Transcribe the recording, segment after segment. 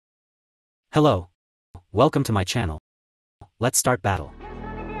Hello. Welcome to my channel. Let's start battle.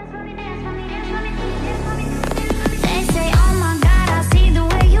 They say, oh my God, I see the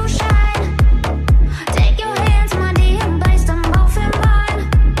way you shine. Take your hands, my dear, and place them both in mine.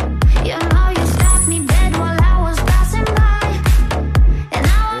 You know you stopped me dead while I was passing by. And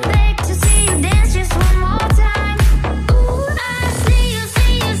now I beg to see you dance just one more time. Ooh, I see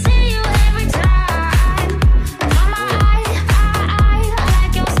you every time. And mama, I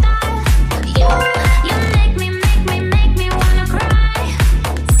like your style. You make me wanna cry.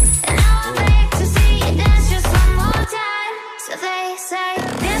 And now I beg to see you dance just one more time. So they say,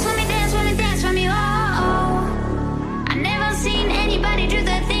 dance with me, dance with me, oh, oh. I never seen anybody do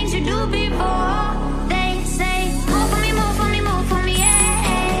the things you do before. They say, move for me,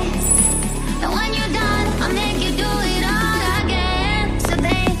 yeah. And when you're done, I'll make you do it all again. So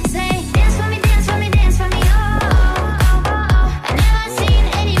they say, dance for me, oh, oh, oh. I never seen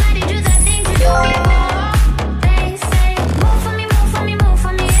anybody do the things you do before. They say, move for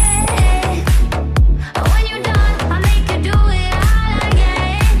me, yeah. And when you're done, I'll make you do it all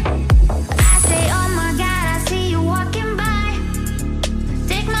again. I say, oh my God, I see you walking by.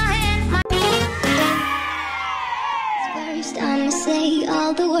 Take my hand, First I'ma say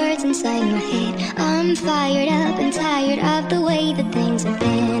all the words inside my head. I'm fired up and tired of the way that things have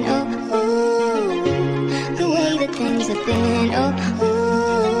been. Oh, ooh, the way that things have been. Oh, ooh.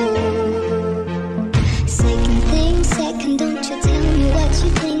 Second, don't you tell me what you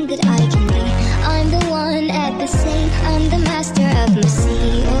think that I can be. I'm the one at the same, I'm the master of my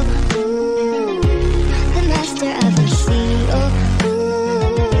sea. Oh, ooh, the master of my sea. Oh,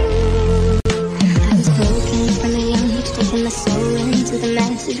 ooh. I was broken from a young age, taking my soul into the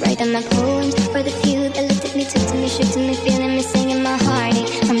masses, writing my poems for the few that looked at me, took to me, shook to me, feeling me, singing my heartache.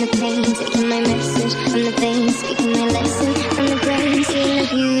 From the pain, taking my message, from the veins, speaking my lesson, from the brain, seeing the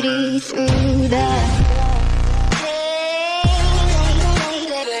beauty through the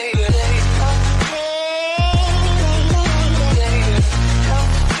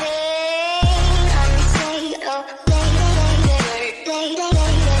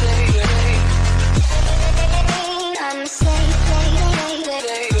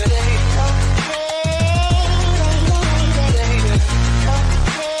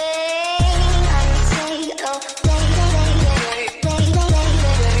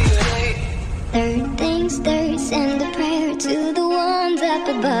third, send a prayer to the ones up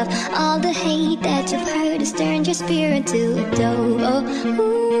above. All the hate that you've heard has turned your spirit to a dove. Oh,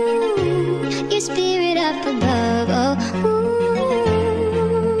 ooh, your spirit up above. Oh, ooh.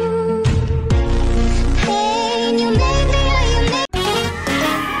 Hey, and you make me,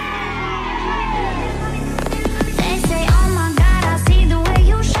 They say, oh my God, I see the way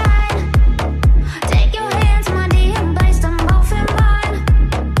you shine. Take your hands, my dear, and place them both in mine.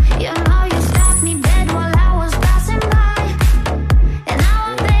 You know you stopped me dead while I was passing by. And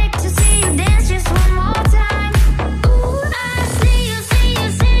now I beg to see you dance just one more time. Ooh, I see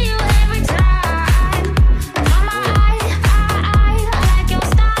you every time. And mama, I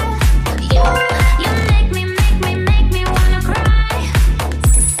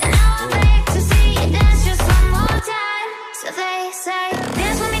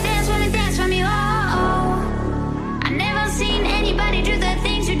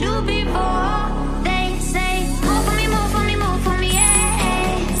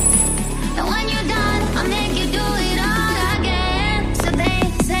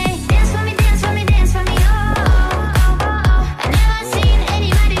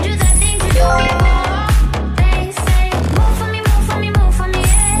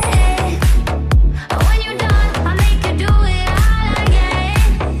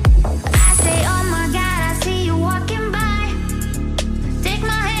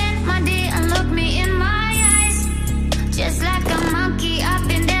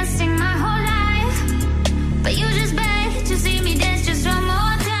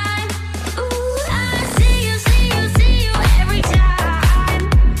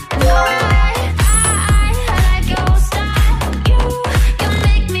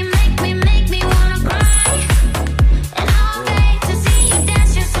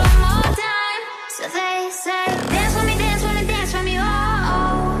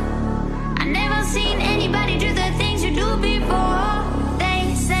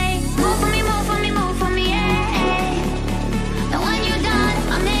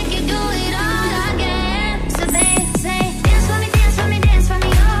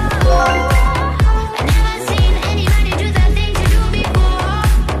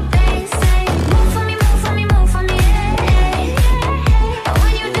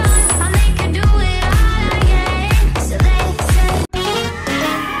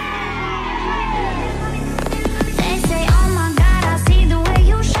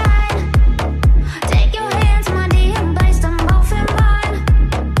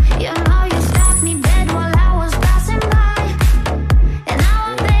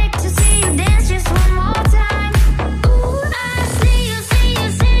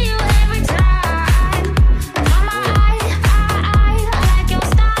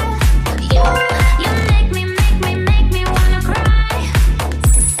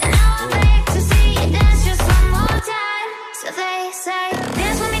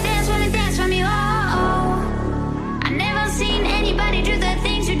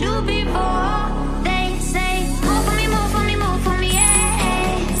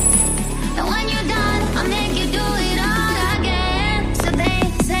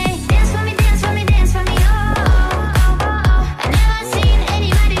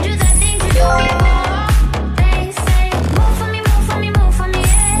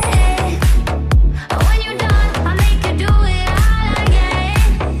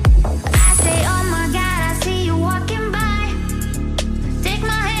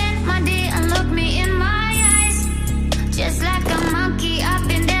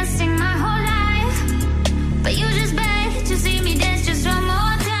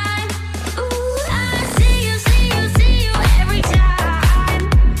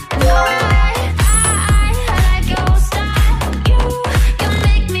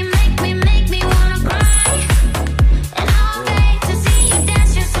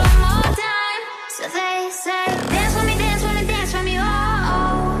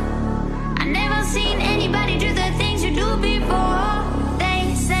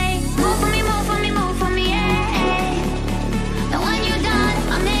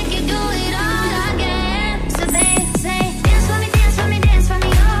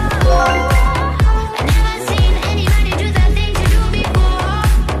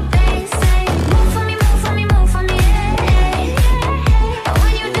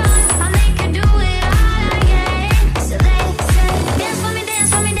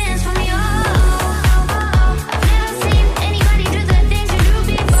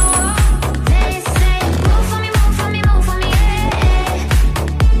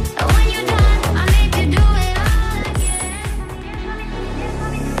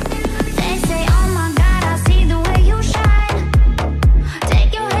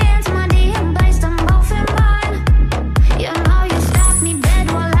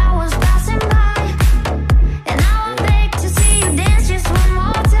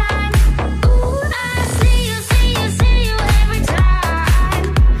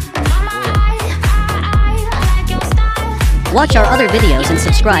Watch our other videos and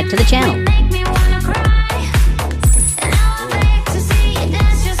subscribe to the channel. Make me wanna cry. And now I beg to see you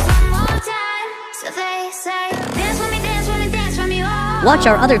dance just one more time. So they say, dance with me, dance with me, dance with me. Oh, Watch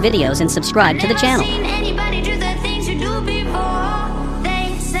our other videos and subscribe to the channel. never seen